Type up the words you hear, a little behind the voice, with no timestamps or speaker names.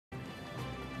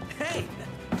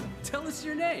Tell us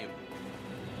your name.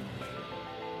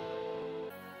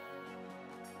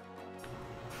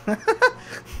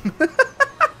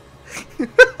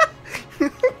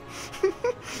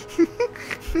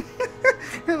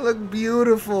 It look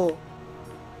beautiful.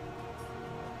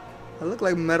 I look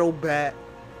like Metal Bat.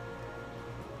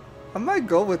 I might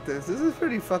go with this. This is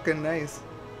pretty fucking nice.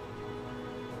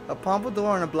 A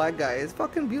pompadour and a black guy. It's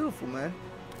fucking beautiful, man.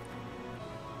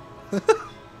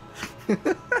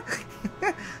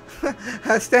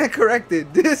 I stand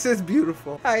corrected. This is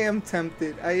beautiful. I am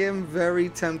tempted. I am very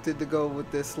tempted to go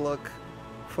with this look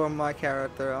for my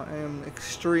character. I am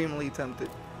extremely tempted.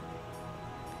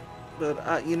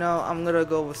 But, you know, I'm gonna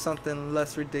go with something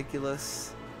less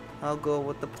ridiculous. I'll go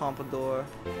with the pompadour.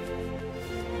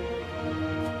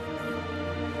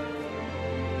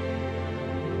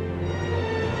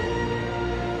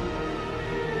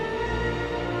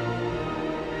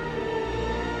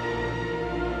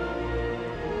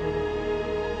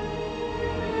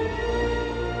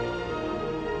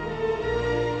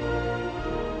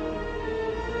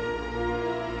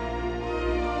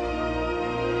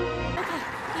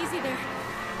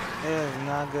 It is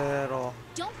not good at all.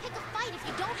 Don't pick a fight if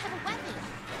you don't have a weapon.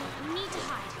 We need to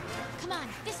hide. Come on,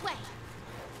 this way.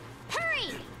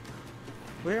 Hurry!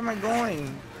 Where am I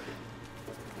going?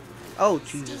 Oh,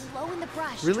 Jesus. Stay low in the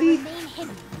brush. Really? To remain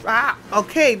hidden. Ah,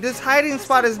 okay, this hiding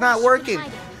spot is not working.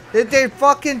 They're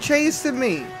fucking chasing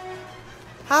me.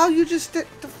 How you just the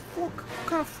fuck? What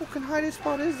kind of fucking hiding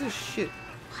spot is this shit?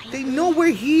 They know we're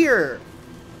here.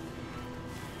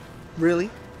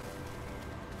 Really?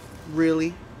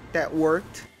 Really? That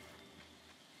worked?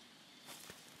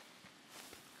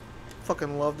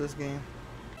 Fucking love this game.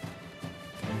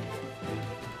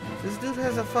 This dude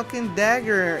has a fucking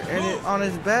dagger and it on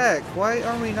his back. Why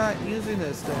are we not using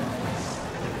this then?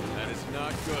 That is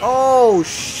not good. Oh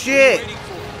shit!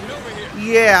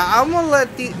 Yeah, I'm gonna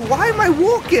let the. Why am I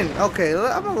walking? Okay,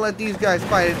 I'm gonna let these guys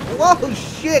fight it. Whoa,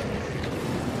 shit!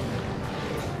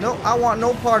 No, I want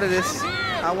no part of this.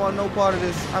 I want no part of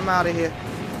this. I'm out of here.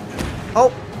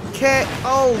 Oh, can't.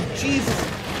 Oh, Jesus!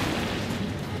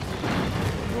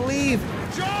 Leave.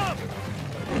 Jump!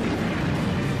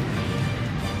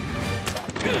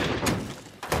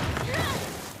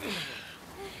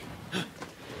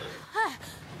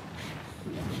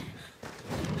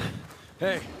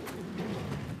 Hey,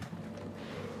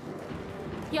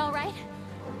 You all right?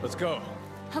 let's go.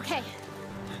 Okay.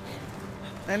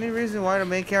 Any reason why the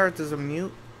main character's a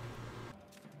mute?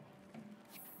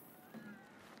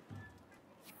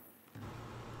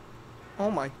 Oh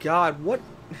my God! What?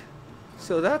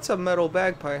 So that's a metal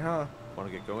bagpipe, huh? Want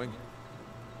to get going?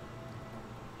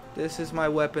 This is my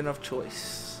weapon of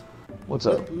choice. What's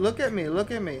up? Look at me, look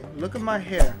at me. Look at my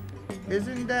hair.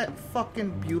 Isn't that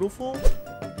fucking beautiful?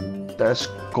 That's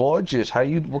gorgeous.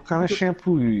 What kind of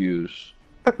shampoo you use?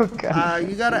 You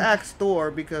gotta ask Thor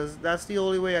because that's the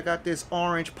only way I got this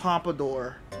orange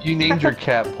pompadour. You named your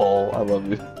cat Paul. I love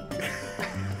you.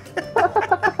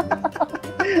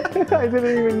 I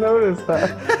didn't even notice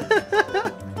that.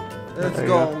 Let's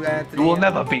go, Anthony. You will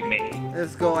never beat me.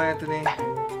 Let's go, Anthony.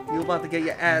 You about to get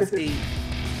your ass ate.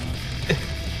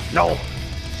 No.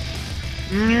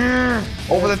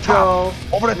 Over the top.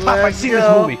 Over the top. I've seen this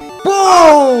go. movie.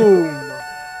 Boom!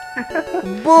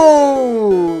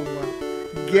 Boom!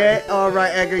 Get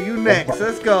alright, Edgar. You next.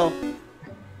 Let's go.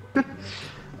 Now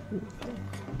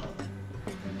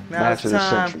Match it's of the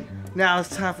time. century. Now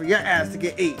it's time for your ass to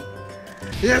get ate.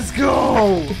 Let's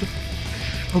go!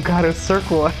 Oh god, a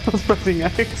circle. I was pressing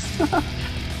X.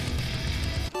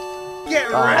 Get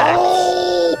wrecked!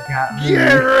 Oh!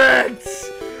 Get wrecked!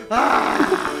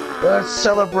 Ah! Let's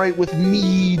celebrate with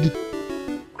mead.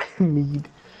 Mead.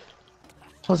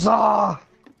 Huzzah!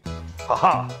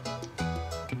 Haha.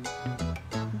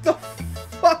 The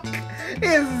fuck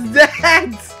is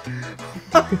that?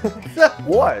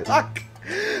 What? Fuck?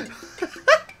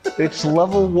 It's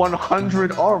level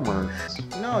 100 armor.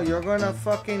 No, you're gonna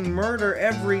fucking murder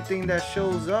everything that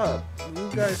shows up. You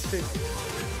guys think.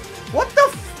 What the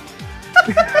f?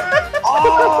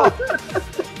 Oh!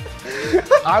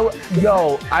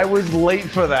 I was late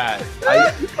for that.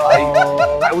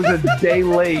 I was a day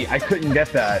late. I couldn't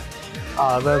get that.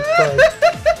 Ah, that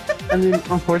sucks. I mean,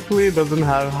 unfortunately, it doesn't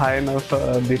have high enough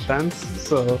defense,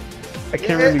 so I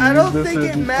can't really I use don't this think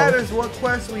it in matters what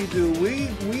quest we do. We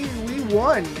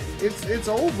won. It's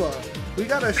over. We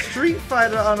got a street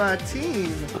fighter on our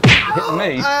team. Hit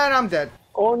me. And I'm dead.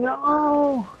 Oh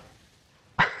no!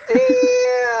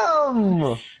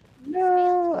 Damn!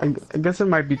 Yeah, I guess it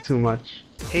might be too much.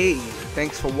 Hey,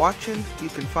 thanks for watching. You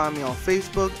can find me on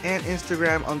Facebook and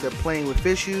Instagram under Playing With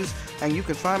Issues, and you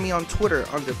can find me on Twitter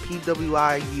under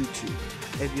PWI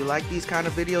YouTube. If you like these kind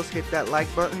of videos, hit that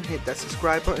like button, hit that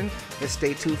subscribe button, and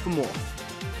stay tuned for more.